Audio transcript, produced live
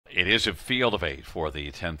It is a field of 8 for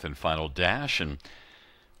the 10th and final dash, and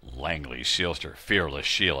Langley Sealster, Fearless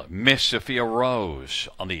Sheila, Miss Sophia Rose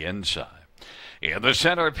on the inside. In the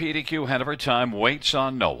center, PDQ Hanover, time waits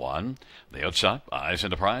on no one. The outside, Eyes on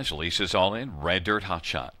the Prize, Lisa's All In, Red Dirt Hot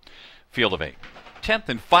Shot. Field of 8. 10th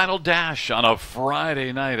and final dash on a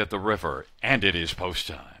Friday night at the river, and it is post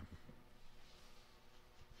time.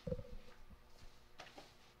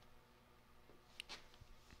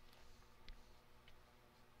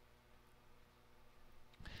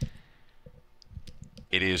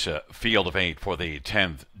 It is a field of 8 for the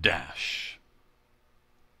 10th dash.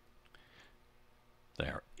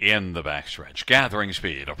 They're in the backstretch, gathering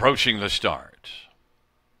speed, approaching the start.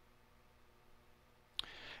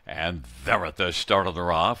 And they're at the start of the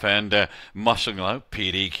off, and muscling out,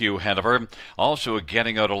 PDQ Hanover. Also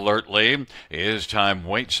getting out alertly is Time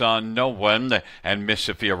Waits on No One and Miss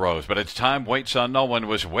Sophia Rose. But it's Time Waits on No One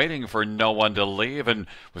was waiting for no one to leave and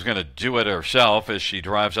was going to do it herself as she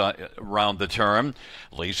drives around the turn.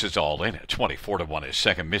 Lisa's All In at 24-1 is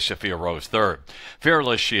second. Miss Sophia Rose third.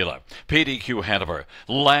 Fearless Sheila, PDQ Hanover,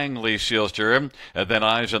 Langley Sealster, then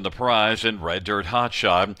Eyes on the Prize, and Red Dirt Hot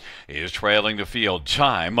Shot is trailing the field.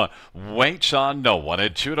 Time Waits on No One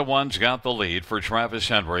at 2-1's got the lead for Travis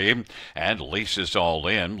Henry, and Lisa's All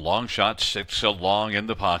In. Long shot 6 along in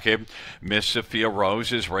the pocket. Miss Sophia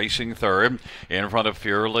Rose is racing third in front of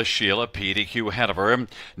Fearless Sheila, PDQ Hanover.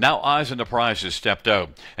 Now Eyes on the Prize has stepped out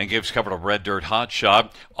and gives cover to Red Dirt Hot Shot.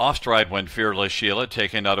 Off stride went Fearless Sheila,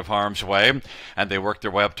 taken out of harm's way, and they work their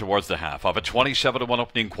way up towards the half of a 27-1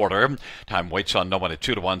 opening quarter. Time Waits on No One at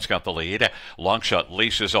 2-1's got the lead. Long shot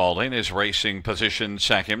Lisa's All In is racing position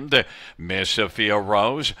second. Miss Sophia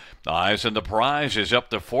Rose, Eyes on the Prize is up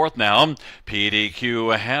to fourth now.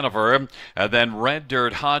 PDQ Hanover, and then Red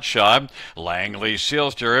Dirt Hot Shot. Langley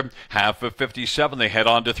Sealster, half of 57. They head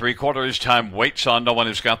on to three quarters. Time Waits on No One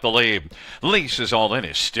has got the lead. Lisa's All In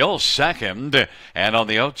is still second, and on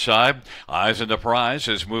the outside, Eyes on the Prize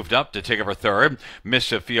has moved up to take over third. Miss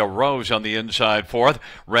Sophia Rose on the inside fourth.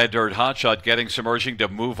 Red Dirt Hot Shot getting some urging to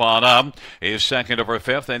move on up is second over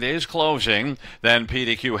fifth and is closing. Then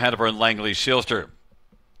PDQ Hanover and Langley Sealster.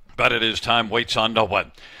 But it is Time Waits on No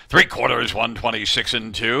One. Three quarters,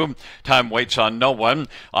 126-2. Time Waits on No One.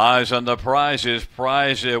 Eyes on the Prize is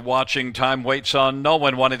Prize watching Time Waits on No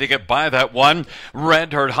One, wanting to get by that one. Red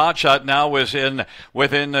Dirt Hot Shot now is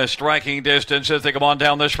within striking distance as they come on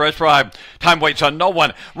down the stretch drive. Time Waits on No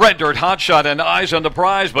One. Red Dirt Hot Shot and Eyes on the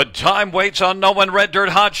Prize, but Time Waits on No One. Red Dirt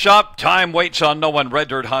Hot Shot. Time Waits on No One. Red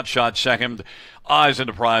Dirt Hot Shot second. Eyes on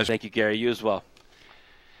the Prize. Thank you, Gary. You as well.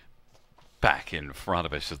 Back in front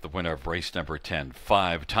of us is the winner of race number 10.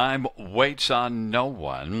 Time Waits on No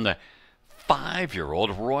One.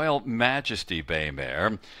 5-year-old Royal Majesty Bay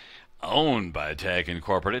mare, owned by Tag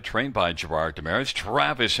Incorporated, trained by Gerard Demers.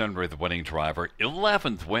 Travis Henry, the winning driver.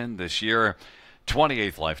 11th win this year.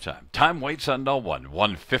 28th lifetime. Time Waits on No One.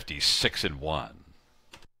 156-1.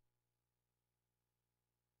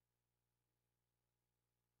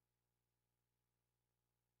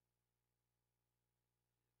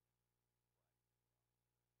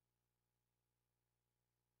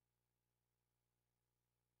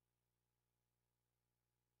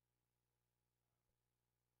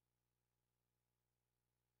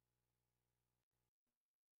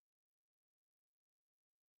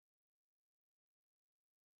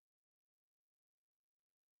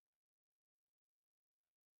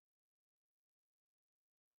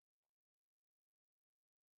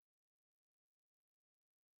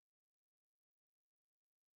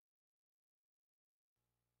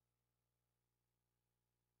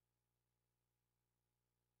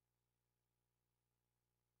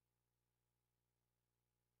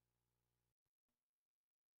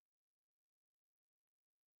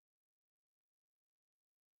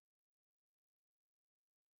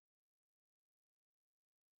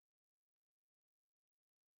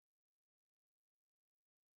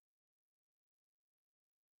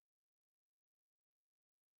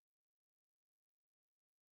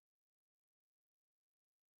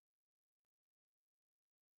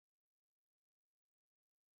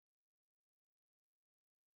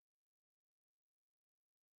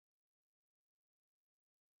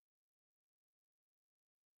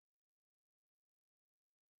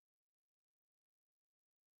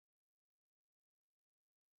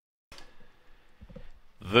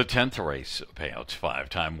 The 10th race payouts.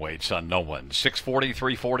 5-time Waits on No One. 640,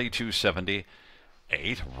 340, 270.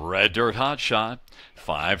 8 Red Dirt Hot Shot.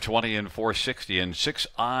 520 and 460. And 6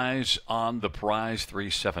 Eyes on the Prize.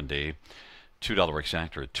 370. $2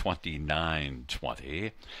 exactor at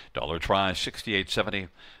 $29.20. Dollar try 68.70.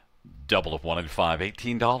 Double of 1 and 5,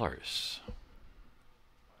 $18.